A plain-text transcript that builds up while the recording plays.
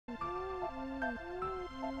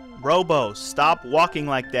Robo, stop walking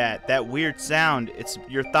like that. That weird sound. It's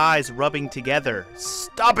your thighs rubbing together.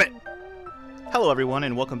 Stop it! Hello everyone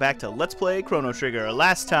and welcome back to Let's Play Chrono Trigger.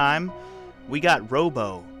 Last time we got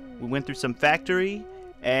Robo. We went through some factory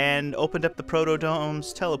and opened up the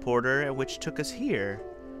Protodome's teleporter, which took us here.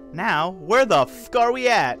 Now, where the f are we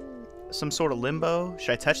at? Some sort of limbo?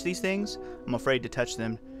 Should I touch these things? I'm afraid to touch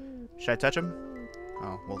them. Should I touch them?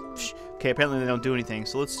 Oh, well, okay, apparently they don't do anything,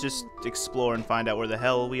 so let's just explore and find out where the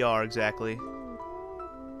hell we are exactly.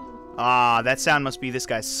 Ah, that sound must be this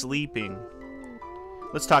guy sleeping.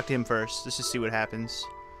 Let's talk to him first. Let's just see what happens.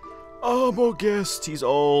 Oh, more guest. He's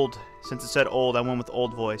old. Since it said old, I went with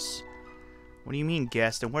old voice. What do you mean,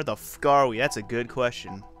 guest? And where the f are we? That's a good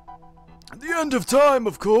question. The end of time,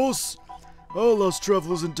 of course. All us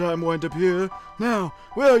travelers in time wind up here. Now,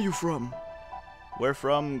 where are you from? We're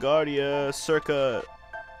from Guardia, circa...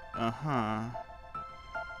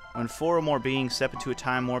 When four or more beings step into a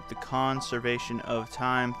time warp, the conservation of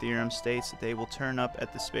time theorem states that they will turn up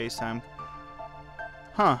at the space-time...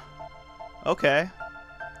 Huh. Okay.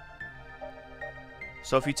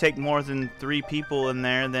 So if you take more than 3 people in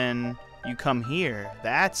there, then you come here.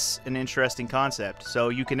 That's an interesting concept. So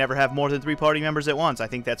you can never have more than 3 party members at once. I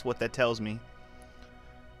think that's what that tells me.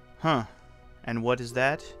 Huh. And what is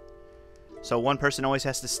that? So one person always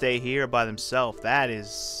has to stay here by themselves. That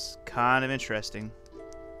is kind of interesting.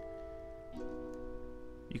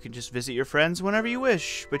 You can just visit your friends whenever you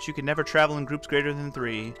wish, but you can never travel in groups greater than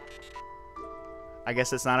 3. I guess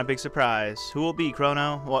that's not a big surprise. Who will be,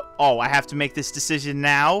 Chrono? What? Oh, I have to make this decision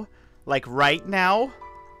now? Like right now?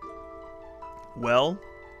 Well,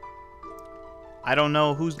 I don't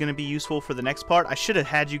know who's going to be useful for the next part. I should have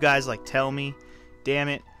had you guys like tell me. Damn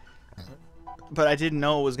it. But I didn't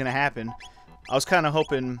know it was going to happen. I was kind of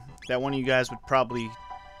hoping that one of you guys would probably,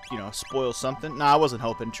 you know, spoil something. No, I wasn't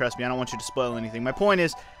hoping. Trust me, I don't want you to spoil anything. My point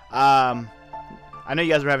is, I know you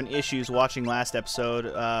guys were having issues watching last episode.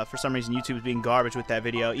 For some reason, YouTube was being garbage with that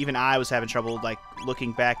video. Even I was having trouble, like,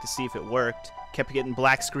 looking back to see if it worked. Kept getting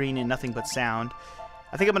black screen and nothing but sound.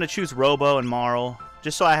 I think I'm going to choose Robo and Marl,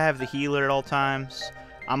 just so I have the healer at all times.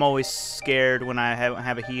 I'm always scared when I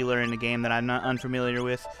have a healer in a game that I'm not unfamiliar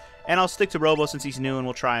with. And I'll stick to Robo since he's new and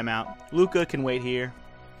we'll try him out. Luca can wait here.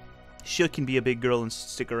 She can be a big girl and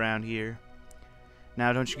stick around here.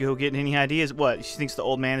 Now, don't you go getting any ideas? What? She thinks the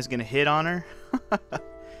old man is going to hit on her?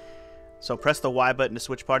 So press the Y button to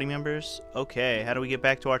switch party members. Okay, how do we get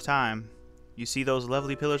back to our time? You see those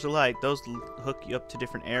lovely pillars of light? Those hook you up to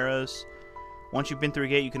different eras. Once you've been through a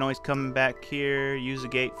gate, you can always come back here. Use the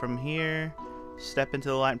gate from here. Step into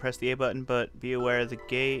the light and press the A button, but be aware of the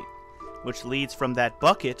gate, which leads from that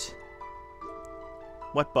bucket.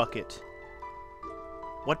 What bucket?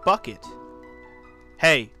 What bucket?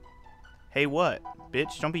 Hey. Hey what?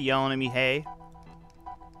 Bitch, don't be yelling at me, hey.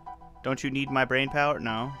 Don't you need my brain power?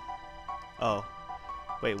 No. Oh.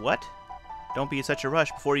 Wait, what? Don't be in such a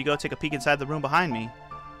rush. Before you go, take a peek inside the room behind me.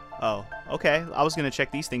 Oh, okay. I was gonna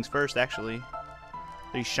check these things first, actually.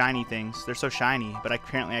 These shiny things. They're so shiny, but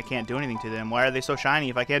apparently I can't do anything to them. Why are they so shiny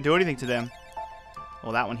if I can't do anything to them?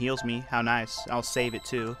 Well, that one heals me. How nice. I'll save it,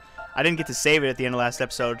 too. I didn't get to save it at the end of last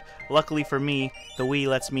episode. Luckily for me, the Wii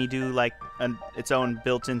lets me do, like, its own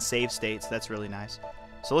built-in save states. That's really nice.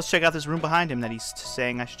 So let's check out this room behind him that he's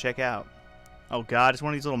saying I should check out. Oh, God. It's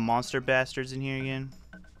one of these little monster bastards in here again.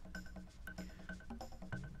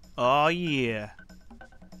 Oh, yeah.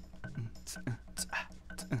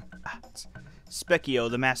 Specchio,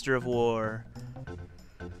 the Master of War.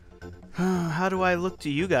 How do I look to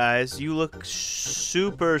you guys? You look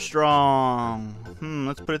super strong.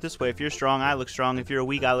 Let's put it this way. If you're strong, I look strong. If you're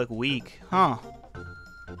weak, I look weak. Huh.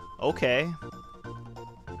 Okay.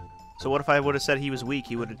 So what if I would have said he was weak?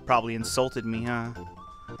 He would have probably insulted me, huh?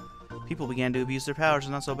 People began to abuse their powers.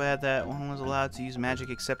 It's not so bad that one was allowed to use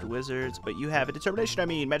magic except wizards. But you have a determination, I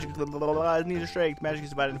mean. Magic needs strength. Magic is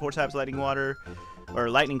divided into 4 types. Lightning, water,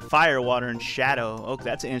 or lightning, fire, water, and shadow. Oh,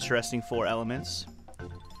 that's an interesting 4 elements.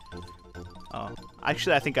 Oh,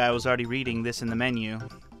 actually, I think I was already reading this in the menu.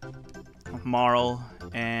 Marl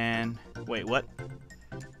and... Wait, what?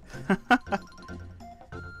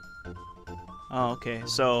 Oh, okay,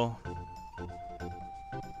 so...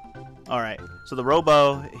 Alright, so the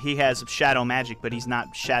Robo, he has shadow magic, but he's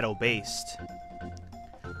not shadow-based.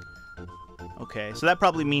 Okay, so that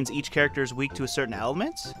probably means each character is weak to a certain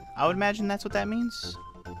element? I would imagine that's what that means.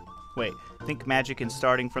 Wait, think magic and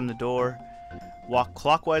starting from the door. Walk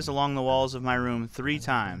clockwise along the walls of my room 3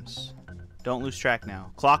 times. Don't lose track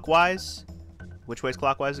now. Clockwise? Which way's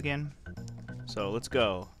clockwise again? So, let's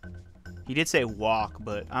go. He did say walk,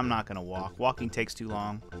 but I'm not going to walk. Walking takes too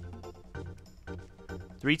long.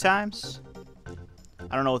 3 times?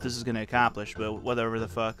 I don't know what this is going to accomplish, but whatever the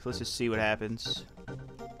fuck. Let's just see what happens.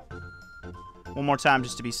 One more time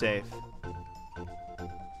just to be safe.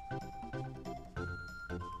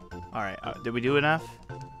 Alright, did we do enough?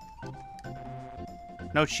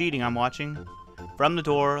 No cheating, I'm watching. From the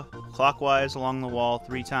door, clockwise along the wall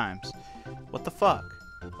 3 times. What the fuck?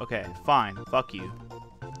 Okay, fine. Fuck you.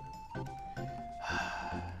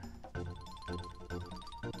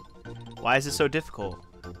 Why is it so difficult?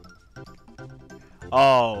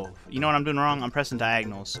 Oh, you know what I'm doing wrong? I'm pressing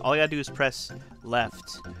diagonals. All I gotta do is press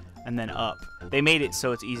left and then up. They made it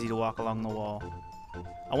so it's easy to walk along the wall.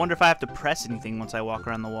 I wonder if I have to press anything once I walk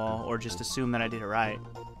around the wall, or just assume that I did it right.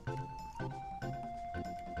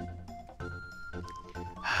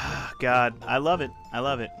 God, I love it. I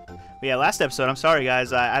love it. But yeah, last episode, I'm sorry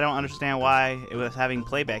guys, I don't understand why it was having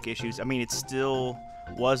playback issues. I mean, it still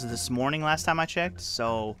was this morning last time I checked,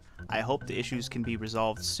 so I hope the issues can be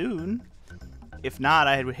resolved soon. If not,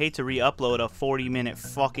 I would hate to re-upload a 40-minute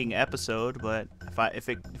fucking episode, but if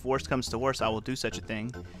worst comes to worst, I will do such a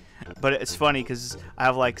thing. But it's funny because I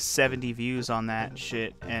have like 70 views on that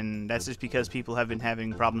shit, and that's just because people have been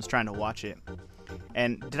having problems trying to watch it.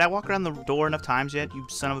 And did I walk around the door enough times yet, you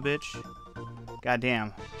son of a bitch?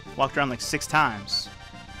 Goddamn. Walked around like 6 times.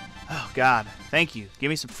 Oh, God. Thank you. Give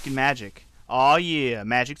me some fucking magic. Aw, yeah.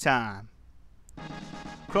 Magic time.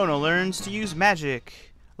 Chrono learns to use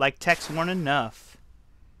magic. Like texts weren't enough.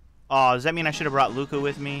 Aw, does that mean I should have brought Luca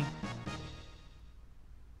with me?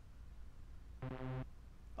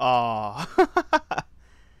 Aw.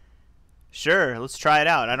 Sure, let's try it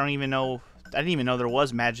out. I didn't even know there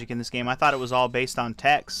was magic in this game. I thought it was all based on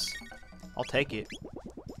text. I'll take it.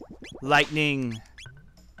 Lightning.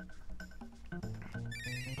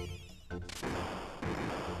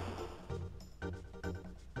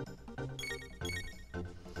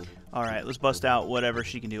 Alright, let's bust out whatever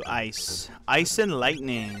she can do. Ice. Ice and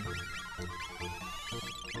lightning.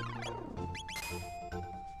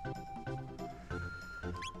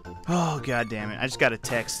 Oh, god damn it. I just got a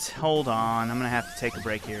text. Hold on. I'm gonna have to take a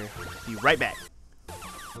break here. Be right back.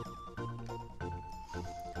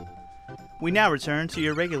 We now return to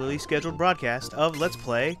your regularly scheduled broadcast of Let's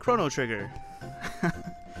Play Chrono Trigger.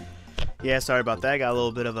 Yeah, sorry about that. I got a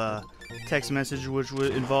little bit of a text message which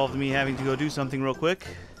involved me having to go do something real quick.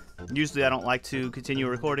 Usually I don't like to continue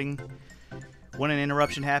recording when an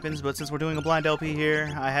interruption happens, but since we're doing a blind LP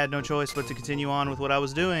here, I had no choice but to continue on with what I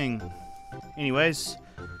was doing. Anyways,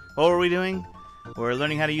 what were we doing? We're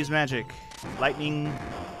learning how to use magic. Lightning.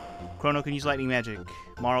 Chrono can use lightning magic.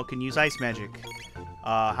 Marl can use ice magic.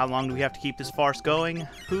 How long do we have to keep this farce going?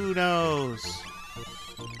 Who knows?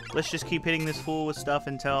 Let's just keep hitting this fool with stuff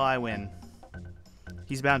until I win.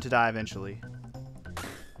 He's bound to die eventually.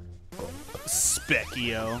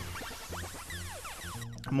 Specchio.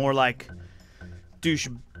 More like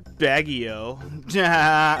douchebaggio.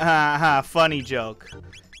 Funny joke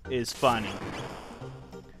is funny.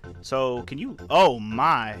 So, can you... Oh,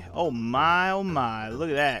 my. Oh, my, oh, my. Look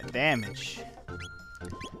at that damage.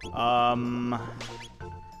 I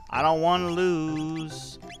don't want to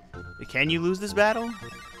lose. Can you lose this battle?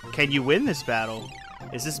 Can you win this battle?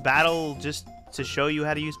 Is this battle just to show you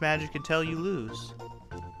how to use magic until you lose?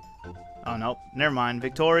 Oh, nope. Never mind.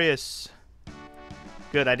 Victorious.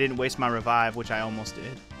 Good, I didn't waste my revive, which I almost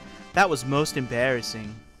did. That was most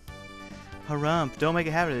embarrassing. Harump, don't make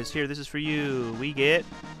a habit of this. Here, this is for you. We get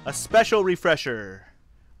a special refresher.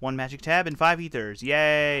 1 magic tab and 5 ethers.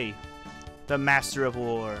 Yay! The Master of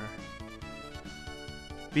War.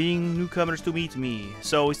 Being newcomers to meet me.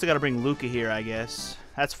 So we still gotta bring Luca here, I guess.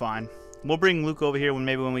 That's fine. We'll bring Luca over here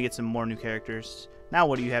when we get some more new characters. Now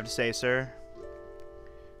what do you have to say, sir?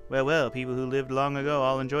 Well, well, people who lived long ago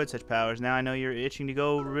all enjoyed such powers. Now I know you're itching to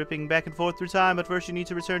go ripping back and forth through time, but first you need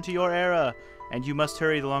to return to your era. And you must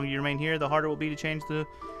hurry. The longer you remain here, the harder it will be to change the...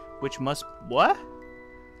 Which must... What?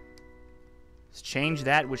 Change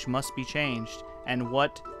that which must be changed. And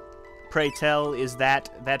what, pray tell, is that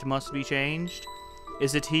must be changed?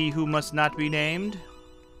 Is it he who must not be named?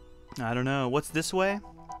 I don't know. What's this way?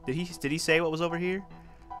 Did he say what was over here?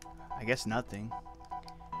 I guess nothing.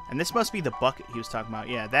 And this must be the bucket he was talking about.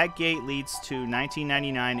 Yeah, that gate leads to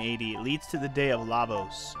 1999 AD. It leads to the day of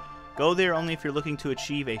Lavos. Go there only if you're looking to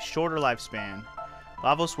achieve a shorter lifespan.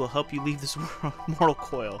 Lavos will help you leave this mortal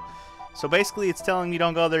coil. So basically it's telling me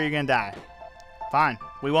don't go there, you're gonna die. Fine,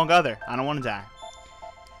 we won't go there. I don't want to die.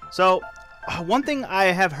 So, one thing I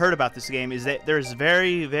have heard about this game is that there's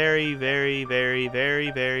very many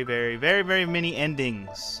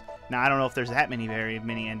endings. Now, I don't know if there's that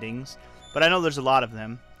many endings, but I know there's a lot of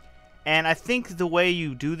them. And I think the way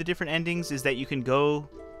you do the different endings is that you can go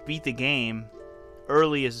beat the game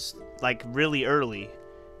early, as like really early.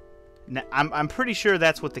 I'm pretty sure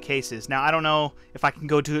that's what the case is. Now, I don't know if I can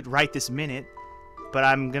go do it right this minute, but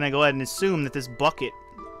I'm going to go ahead and assume that this bucket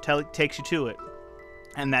takes you to it.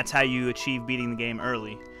 And that's how you achieve beating the game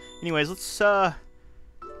early. Anyways, let's,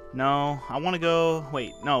 no, I want to go,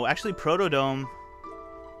 wait, no, actually Protodome.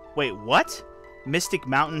 Wait, what? Mystic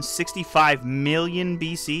Mountain, 65 million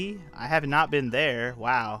BC? I have not been there.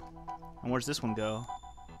 Wow. And where's this one go?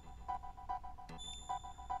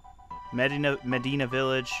 Medina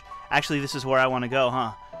Village. Actually, this is where I want to go,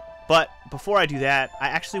 huh? But before I do that, I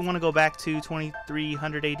actually want to go back to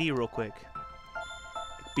 2300 AD real quick.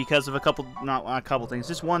 Because of not a couple things,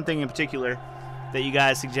 just one thing in particular that you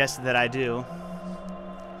guys suggested that I do.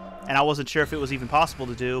 And I wasn't sure if it was even possible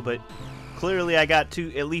to do, but clearly I got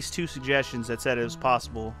at least two suggestions that said it was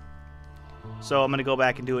possible. So I'm going to go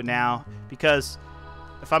back and do it now, because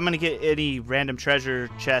if I'm going to get any random treasure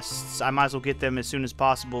chests, I might as well get them as soon as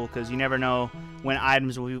possible, because you never know when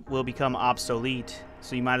items will become obsolete,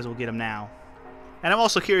 so you might as well get them now. And I'm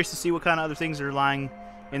also curious to see what kind of other things are lying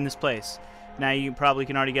in this place. Now you probably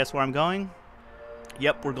can already guess where I'm going.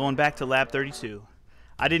 Yep, we're going back to Lab 32.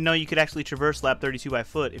 I didn't know you could actually traverse Lab 32 by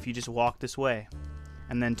foot if you just walk this way.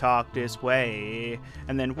 And then talk this way.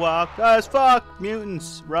 And then walk as fuck!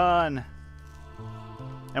 Mutants, run!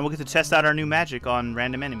 And we'll get to test out our new magic on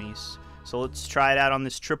random enemies. So let's try it out on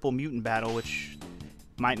this triple mutant battle, which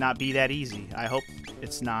might not be that easy. I hope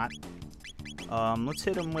it's not. Let's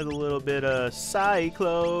hit him with a little bit of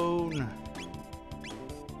Cyclone.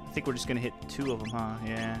 I think we're just going to hit two of them, huh?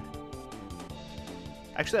 Yeah.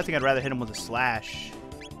 Actually, I think I'd rather hit him with a Slash.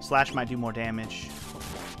 Slash might do more damage.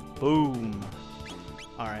 Boom.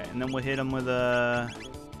 Alright, and then we'll hit him with a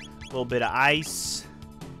little bit of Ice.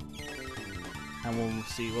 And we'll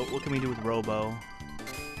see. What can we do with Robo?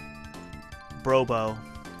 Brobo.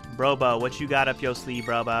 Brobo, what you got up your sleeve,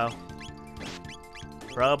 Brobo?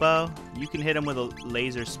 Brobo? You can hit him with a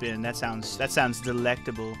laser spin. That sounds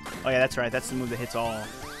delectable. Oh yeah, that's right. That's the move that hits all.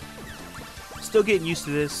 Still getting used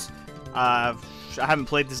to this. I haven't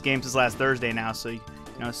played this game since last Thursday now, so you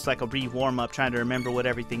know it's like a re-warm-up trying to remember what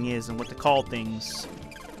everything is and what to call things.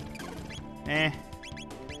 Hit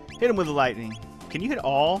him with the lightning. Can you hit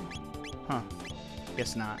all? Huh.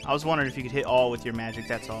 Guess not. I was wondering if you could hit all with your magic,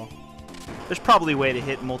 that's all. There's probably a way to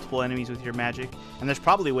hit multiple enemies with your magic, and there's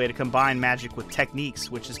probably a way to combine magic with techniques,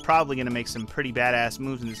 which is probably going to make some pretty badass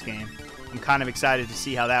moves in this game. I'm kind of excited to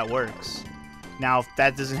see how that works. Now, if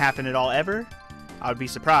that doesn't happen at all ever, I would be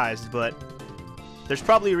surprised, but there's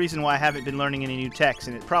probably a reason why I haven't been learning any new techs,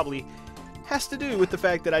 and it probably has to do with the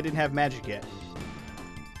fact that I didn't have magic yet.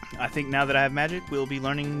 I think now that I have magic, we'll be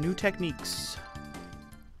learning new techniques.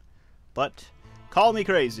 But call me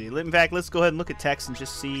crazy. In fact, let's go ahead and look at text and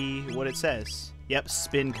just see what it says. Yep,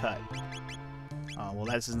 spin cut. Oh, well,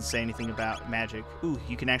 that doesn't say anything about magic. Ooh,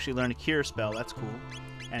 you can actually learn a cure spell. That's cool.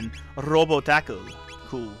 And Robo Tackle.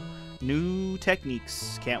 Cool. New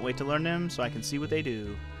techniques. Can't wait to learn them so I can see what they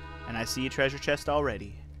do. And I see a treasure chest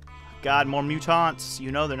already. God, more mutants.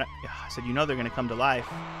 You know they're not. I said you know they're gonna come to life,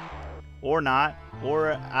 or not,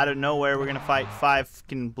 or out of nowhere we're gonna fight 5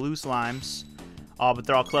 fucking blue slimes. Oh, but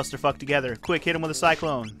they're all clusterfucked together. Quick, hit them with a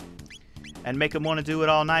cyclone, and make them want to do it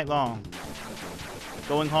all night long.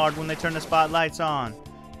 Going hard when they turn the spotlights on.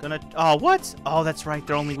 Oh, what? Oh, that's right.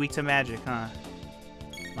 They're only weak to magic, huh?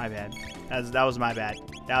 My bad. That was my bad.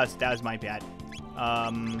 That was my bad.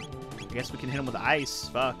 I guess we can hit him with ice.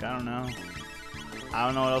 Fuck, I don't know. I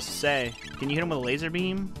don't know what else to say. Can you hit him with a laser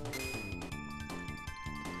beam?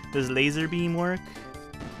 Does laser beam work?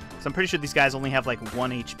 So I'm pretty sure these guys only have like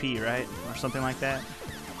 1 HP, right? Or something like that.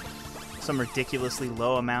 Some ridiculously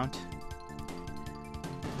low amount.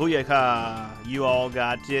 Booyaka! You all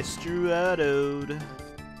got destroyed.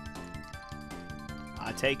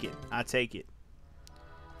 I take it. I take it.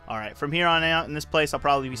 Alright, from here on out in this place, I'll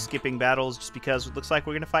probably be skipping battles just because it looks like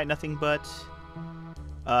we're going to fight nothing but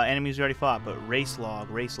enemies we already fought. But race log,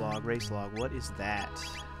 race log, race log. What is that?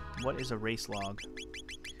 What is a race log?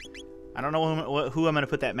 I don't know who I'm going to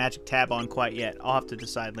put that magic tab on quite yet. I'll have to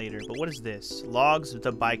decide later. But what is this? Logs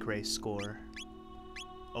the bike race score.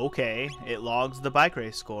 Okay, it logs the bike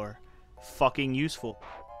race score. Fucking useful.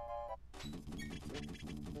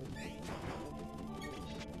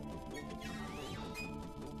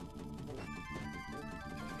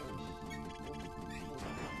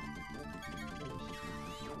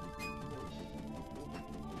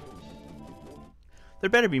 There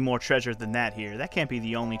better be more treasure than that here. That can't be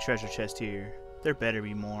the only treasure chest here. There better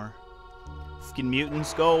be more. Fucking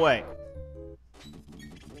mutants, go away.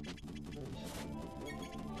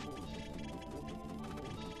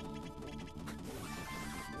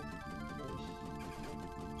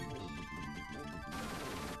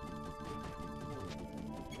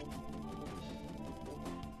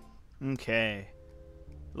 Okay.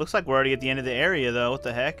 Looks like we're already at the end of the area, though. What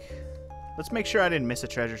the heck? Let's make sure I didn't miss a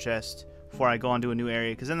treasure chest before I go on to a new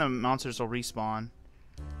area, because then the monsters will respawn.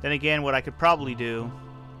 Then again, what I could probably do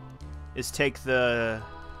is take the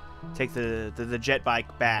jet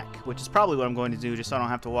bike back, which is probably what I'm going to do, just so I don't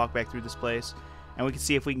have to walk back through this place. And we can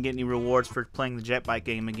see if we can get any rewards for playing the jet bike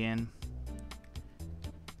game again.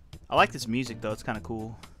 I like this music, though. It's kind of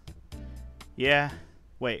cool. Yeah.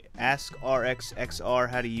 Wait, ask RXXR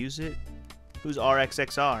how to use it? Who's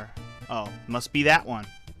RXXR? Oh, must be that one.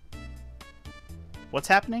 What's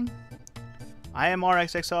happening? I am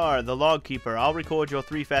RXXR, the log keeper. I'll record your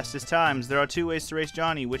 3 fastest times. There are 2 ways to race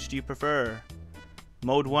Johnny. Which do you prefer?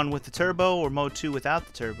 Mode 1 with the turbo or mode 2 without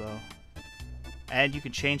the turbo? And you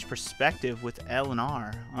can change perspective with L and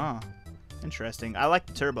R. Oh, interesting. I like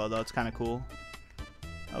the turbo, though. It's kind of cool.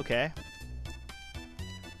 Okay.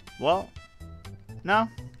 Well, no.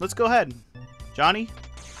 Let's go ahead. Johnny,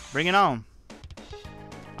 bring it on.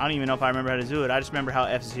 I don't even know if I remember how to do it. I just remember how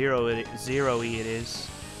F-Zero-y it is.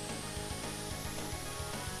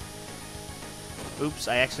 Oops,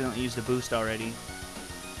 I accidentally used a boost already.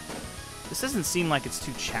 This doesn't seem like it's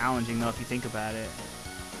too challenging, though, if you think about it.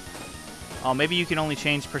 Oh, maybe you can only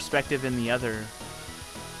change perspective in the other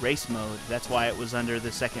race mode. That's why it was under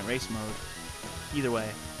the second race mode. Either way,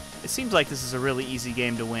 it seems like this is a really easy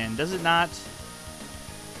game to win, does it not?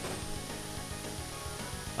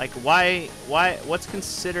 Like, what's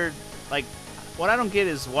considered, like, what I don't get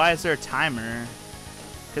is, why is there a timer?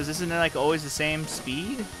 Because isn't it, like, always the same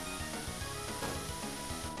speed?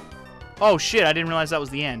 Oh, shit, I didn't realize that was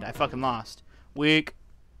the end. I fucking lost. Weak.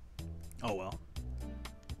 Oh, well.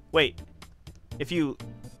 Wait. If you...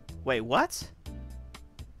 Wait, what?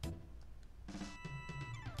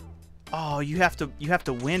 Oh, you have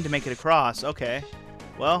to win to make it across. Okay.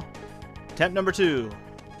 Well, attempt number 2.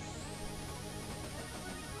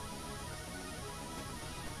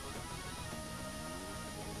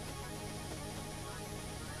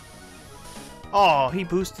 Oh, he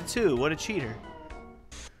boosted too. What a cheater.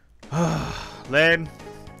 Lame.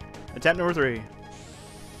 Attempt number 3.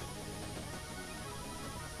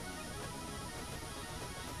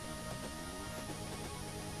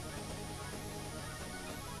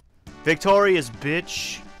 Victorious,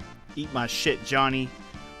 bitch. Eat my shit, Johnny.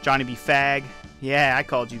 Johnny be fag. Yeah, I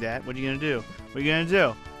called you that. What are you gonna do? What are you gonna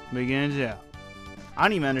do? What are you gonna do? I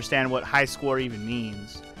don't even understand what high score even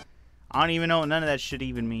means. I don't even know what none of that shit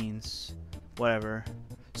even means. Whatever.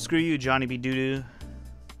 Screw you, Johnny be doo-doo.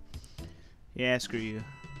 Yeah, screw you.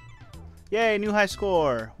 Yay, new high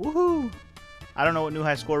score. Woohoo! I don't know what new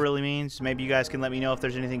high score really means. Maybe you guys can let me know if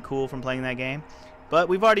there's anything cool from playing that game. But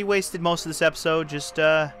we've already wasted most of this episode just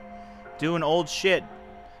doing old shit.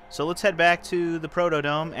 So let's head back to the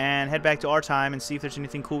Protodome and head back to our time and see if there's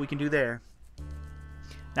anything cool we can do there.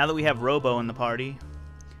 Now that we have Robo in the party.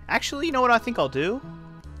 Actually, you know what I think I'll do?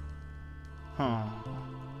 Huh.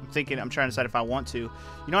 I'm trying to decide if I want to. You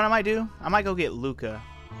know what I might do? I might go get Luca.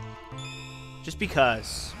 Just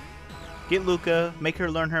because. Get Luca, make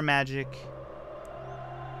her learn her magic.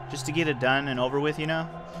 Just to get it done and over with, you know?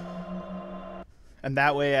 And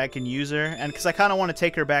that way I can use her. And because I kind of want to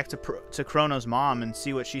take her back to Chrono's mom and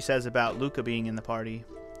see what she says about Luca being in the party.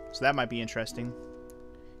 So that might be interesting.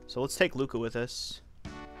 So let's take Luca with us.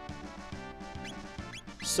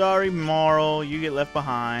 Sorry, Moral, you get left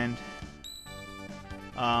behind.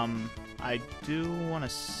 I do want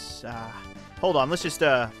to... hold on, let's just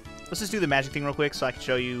do the magic thing real quick so I can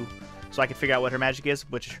show you... So I can figure out what her magic is,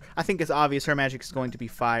 which I think is obvious. Her magic is going to be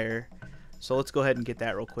fire. So let's go ahead and get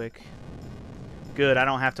that real quick. Good, I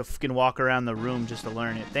don't have to fucking walk around the room just to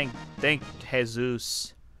learn it. Thank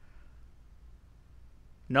Jesus.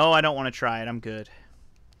 No, I don't want to try it. I'm good.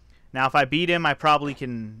 Now, if I beat him, I probably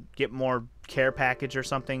can get more care package or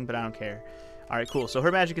something, but I don't care. Alright, cool. So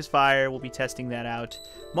her magic is fire. We'll be testing that out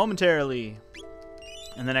momentarily.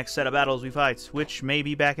 In the next set of battles we fight, which may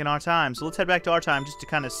be back in our time. So let's head back to our time just to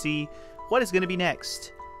kind of see what is going to be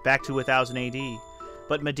next. Back to 1000 AD.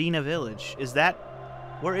 But Medina Village, is that...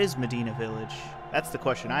 Where is Medina Village? That's the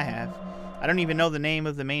question I have. I don't even know the name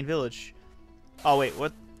of the main village. Oh, wait,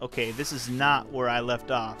 what? Okay, this is not where I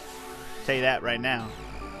left off. I'll tell you that right now.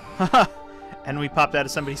 And we popped out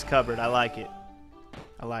of somebody's cupboard. I like it.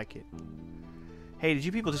 I like it. Hey, did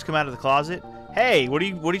you people just come out of the closet? Hey, what are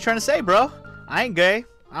you trying to say, bro? I ain't gay.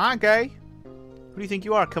 I ain't gay. Who do you think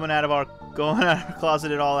you are going out of our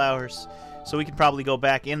closet at all hours? So we can probably go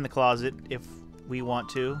back in the closet if we want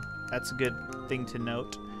to. That's a good thing to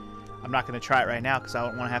note. I'm not going to try it right now because I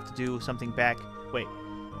don't want to have to do something back. Wait.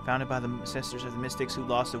 Founded by the ancestors of the mystics who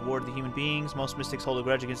lost the war to the human beings. Most mystics hold a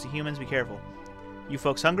grudge against the humans. Be careful. You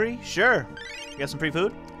folks hungry? Sure. You got some free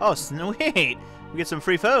food? Oh, sweet. We get some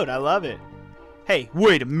free food. I love it. Hey,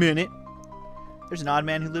 wait a minute. There's an odd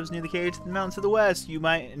man who lives near the cave to the mountains to the west. You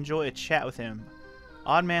might enjoy a chat with him.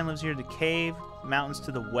 Odd man lives near the cave, mountains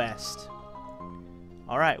to the west.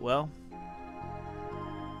 Alright, well.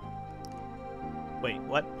 Wait,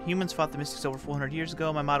 what? Humans fought the mystics over 400 years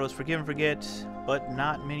ago. My motto is forgive and forget, but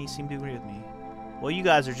not many seem to agree with me. Well, you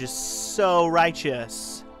guys are just so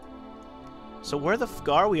righteous. So where the f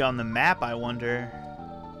are we on the map, I wonder?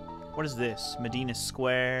 What is this? Medina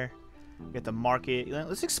Square. We got the market.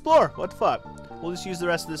 Let's explore. What the fuck? We'll just use the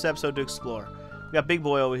rest of this episode to explore. We got Big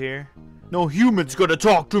Boy over here. No human's gonna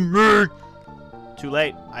talk to me! Too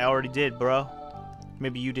late. I already did, bro.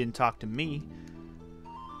 Maybe you didn't talk to me.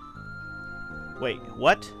 Wait,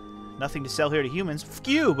 what? Nothing to sell here to humans. F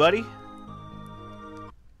you, buddy.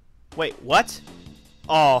 Wait, what?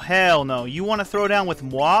 Oh, hell no. You want to throw down with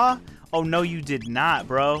moi? Oh, no, you did not,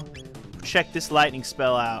 bro. Check this lightning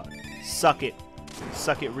spell out. Suck it.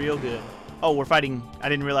 Suck it real good. Oh, we're fighting... I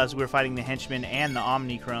didn't realize we were fighting the henchman and the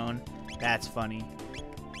Omnicrone. That's funny.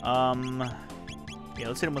 Yeah,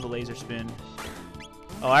 let's hit him with a laser spin.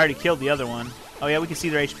 Oh, I already killed the other one. Oh, yeah, we can see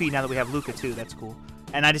their HP now that we have Luca, too. That's cool.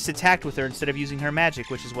 And I just attacked with her instead of using her magic,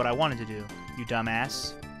 which is what I wanted to do. You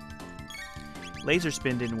dumbass. Laser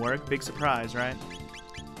spin didn't work. Big surprise, right?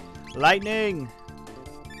 Lightning!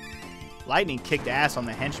 Lightning kicked ass on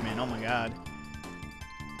the henchman. Oh, my God.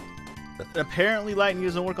 Apparently, lightning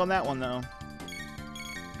doesn't work on that one, though.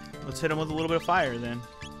 Let's hit him with a little bit of fire, then.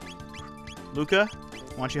 Luca,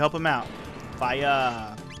 why don't you help him out? Fire!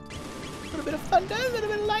 A little bit of thunder, a little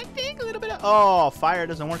bit of lightning, a little bit of... Oh, fire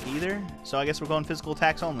doesn't work either. So I guess we're going physical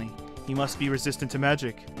attacks only. He must be resistant to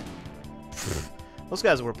magic. Those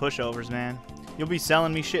guys were pushovers, man. You'll be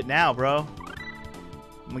selling me shit now, bro.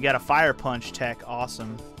 We got a fire punch tech.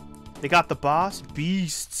 Awesome. They got the boss?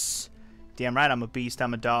 Beasts. Damn right I'm a beast.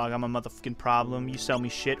 I'm a dog. I'm a motherfucking problem. You sell me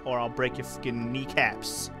shit or I'll break your fucking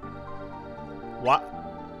kneecaps. What?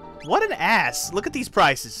 What an ass. Look at these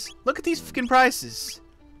prices. Look at these fucking prices.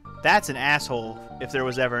 That's an asshole, if there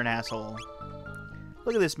was ever an asshole.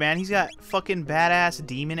 Look at this, man. He's got fucking badass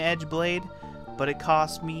demon edge blade, but it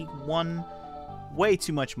cost me way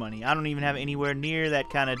too much money. I don't even have anywhere near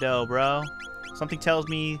that kind of dough, bro. Something tells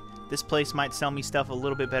me this place might sell me stuff a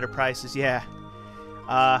little bit better prices. Yeah.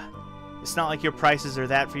 It's not like your prices are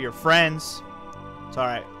that for your friends. It's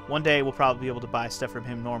alright. One day we'll probably be able to buy stuff from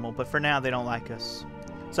him normal, but for now they don't like us.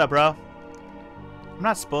 What's up, bro? I'm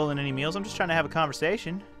not spoiling any meals. I'm just trying to have a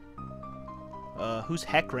conversation. Who's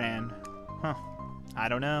Heckran? Huh. I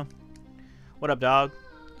don't know. What up, dog?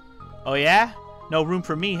 Oh, yeah? No room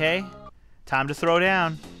for me, hey? Time to throw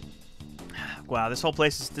down. Wow, this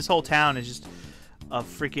whole town is just a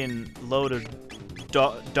freaking load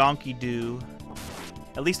of donkey doo.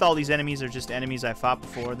 At least all these enemies are just enemies I fought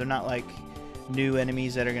before. They're not like new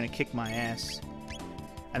enemies that are gonna kick my ass.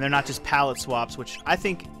 And they're not just palette swaps, which I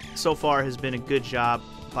think so far has been a good job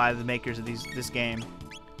by the makers of this game.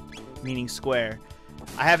 Meaning Square.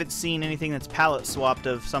 I haven't seen anything that's palette swapped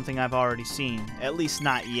of something I've already seen. At least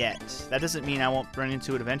not yet. That doesn't mean I won't run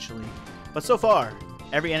into it eventually. But so far,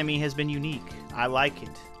 every enemy has been unique. I like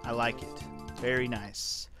it. I like it. Very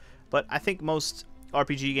nice. But I think most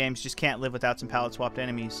RPG games just can't live without some palette swapped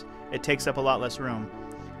enemies. It takes up a lot less room.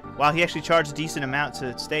 Wow, he actually charged a decent amount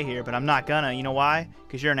to stay here, but I'm not gonna. You know why?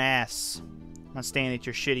 Because you're an ass. I'm not staying at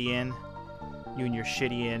your shitty inn. You and your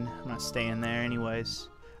shitty inn. I'm not staying there anyways.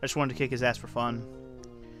 I just wanted to kick his ass for fun.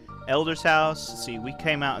 Elder's house. Let's see, we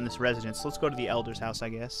came out in this residence. Let's go to the Elder's house, I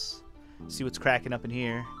guess. See what's cracking up in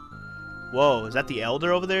here. Whoa, is that the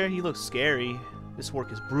Elder over there? He looks scary. This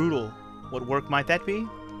work is brutal. What work might that be?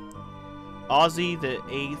 Ozzy the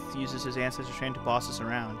 8th uses his ancestor train to boss us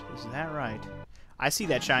around. Is that right? I see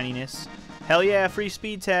that shininess. Hell yeah, free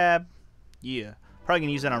speed tab. Yeah. Probably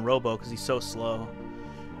gonna use that on Robo because he's so slow.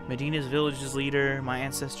 Medina's village's leader. My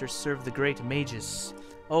ancestors served the great mages.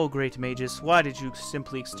 Oh, great mages, why did you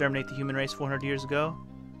simply exterminate the human race 400 years ago?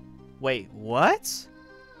 Wait, what?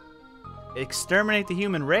 Exterminate the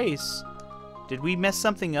human race? Did we mess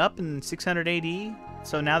something up in 600 AD?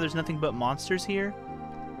 So now there's nothing but monsters here?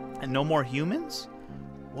 And no more humans?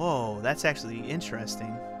 Whoa, that's actually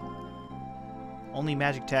interesting. Only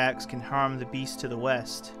magic attacks can harm the beast to the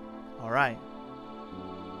west. Alright.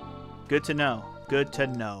 Good to know. Good to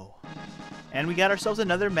know. And we got ourselves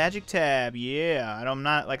another magic tab. Yeah, I'm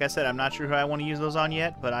not, like I said, I'm not sure who I want to use those on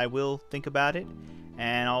yet, but I will think about it.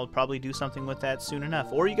 And I'll probably do something with that soon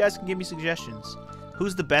enough. Or you guys can give me suggestions.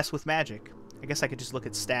 Who's the best with magic? I guess I could just look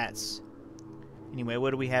at stats. Anyway,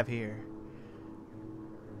 what do we have here?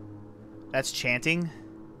 That's chanting.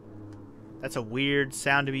 That's a weird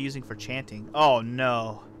sound to be using for chanting. Oh,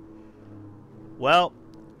 no. Well,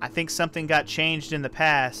 I think something got changed in the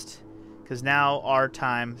past, because now our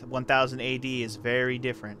time, 1000 AD, is very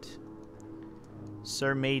different.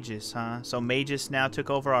 Sir Magus, huh? So Magus now took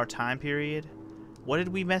over our time period? What did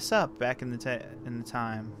we mess up back in the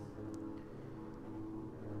time?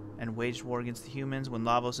 And waged war against the humans when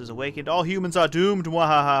Lavos is awakened. All humans are doomed!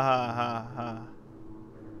 Wahahaha.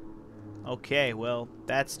 Okay, well,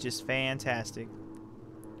 that's just fantastic.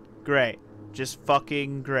 Great. Just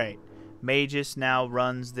fucking great. Magus now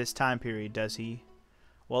runs this time period, does he?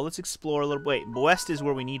 Well, let's explore a little... Wait, west is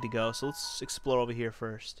where we need to go, so let's explore over here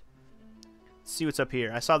first. Let's see what's up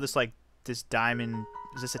here. I saw this, like, this diamond...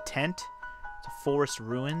 Is this a tent? It's a forest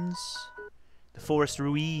ruins? The forest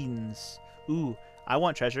ruins. Ooh, I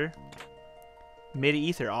want treasure.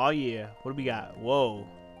 Mid-ether. Oh, yeah. What do we got? Whoa.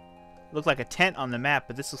 Looked like a tent on the map,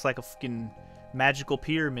 but this looks like a fucking magical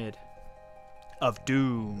pyramid of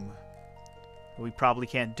doom. We probably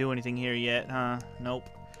can't do anything here yet, huh? Nope.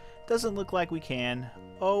 Doesn't look like we can.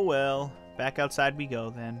 Oh, well. Back outside we go,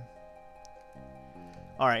 then.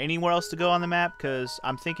 Alright, anywhere else to go on the map? Because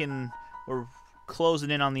I'm thinking we're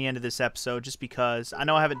closing in on the end of this episode just because. I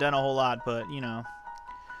know I haven't done a whole lot, but, you know.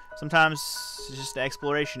 Sometimes it's just an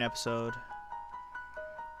exploration episode.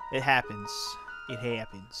 It happens. It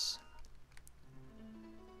happens.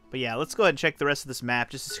 But yeah, let's go ahead and check the rest of this map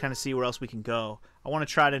just to kind of see where else we can go. I want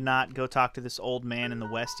to try to not go talk to this old man in the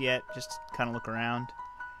west yet. Just kind of look around.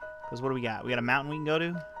 Because what do we got? We got a mountain we can go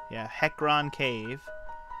to? Yeah, Hekron Cave.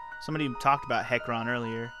 Somebody talked about Hekron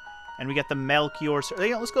earlier. And we got the Melchior's...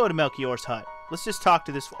 Let's go to Melchior's hut. Let's just talk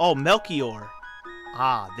to this... Oh, Melchior.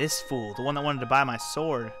 Ah, this fool. The one that wanted to buy my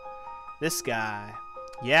sword. This guy.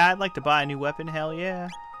 Yeah, I'd like to buy a new weapon. Hell yeah.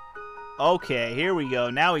 Okay, here we go.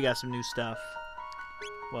 Now we got some new stuff.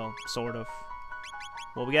 Well, sort of.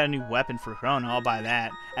 Well, we got a new weapon for Chrono. I'll buy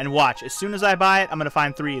that. And watch, as soon as I buy it, I'm going to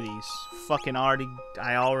find 3 of these. Fucking already...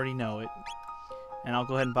 I already know it. And I'll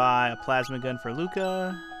go ahead and buy a plasma gun for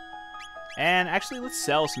Luca. And actually, let's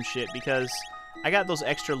sell some shit because I got those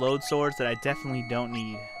extra load swords that I definitely don't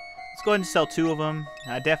need. Let's go ahead and sell 2 of them.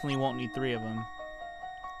 I definitely won't need 3 of them.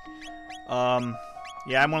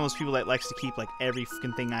 Yeah, I'm one of those people that likes to keep, like, every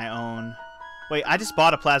fucking thing I own. Wait, I just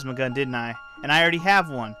bought a plasma gun, didn't I? And I already have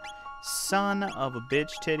one. Son of a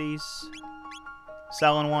bitch titties.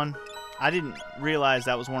 Selling one. I didn't realize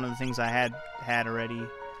that was one of the things I had already.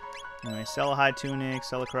 Anyway, sell a hide tunic,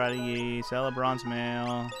 sell a karate gi, sell a bronze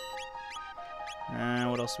mail.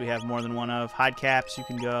 What else do we have more than one of? Hide caps, you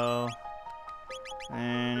can go.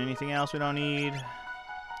 And anything else we don't need?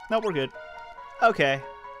 Nope, we're good. Okay.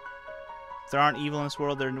 If there aren't evil in this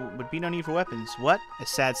world, there would be no need for weapons. What? A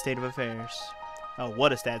sad state of affairs. Oh,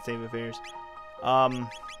 what a sad state of affairs.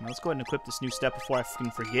 Let's go ahead and equip this new stuff before I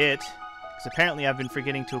fucking forget. Because apparently I've been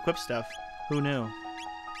forgetting to equip stuff. Who knew?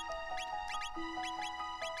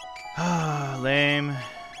 Lame.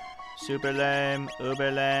 Super lame.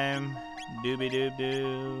 Uber lame. Doobie doob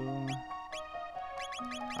doo.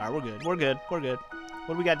 Alright, we're good. We're good. We're good.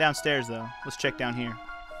 What do we got downstairs, though? Let's check down here.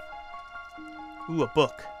 Ooh, a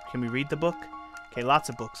book. Can we read the book? Okay, lots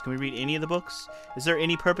of books. Can we read any of the books? Is there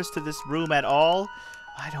any purpose to this room at all?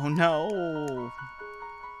 I don't know.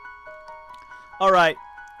 Alright.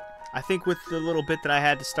 I think with the little bit that I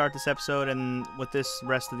had to start this episode and with this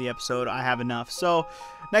rest of the episode, I have enough. So,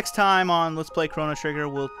 next time on Let's Play Chrono Trigger,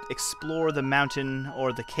 we'll explore the mountain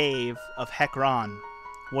or the cave of Hekron.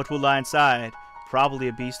 What will lie inside? Probably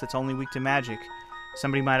a beast that's only weak to magic.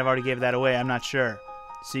 Somebody might have already gave that away, I'm not sure.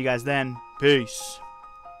 See you guys then. Peace.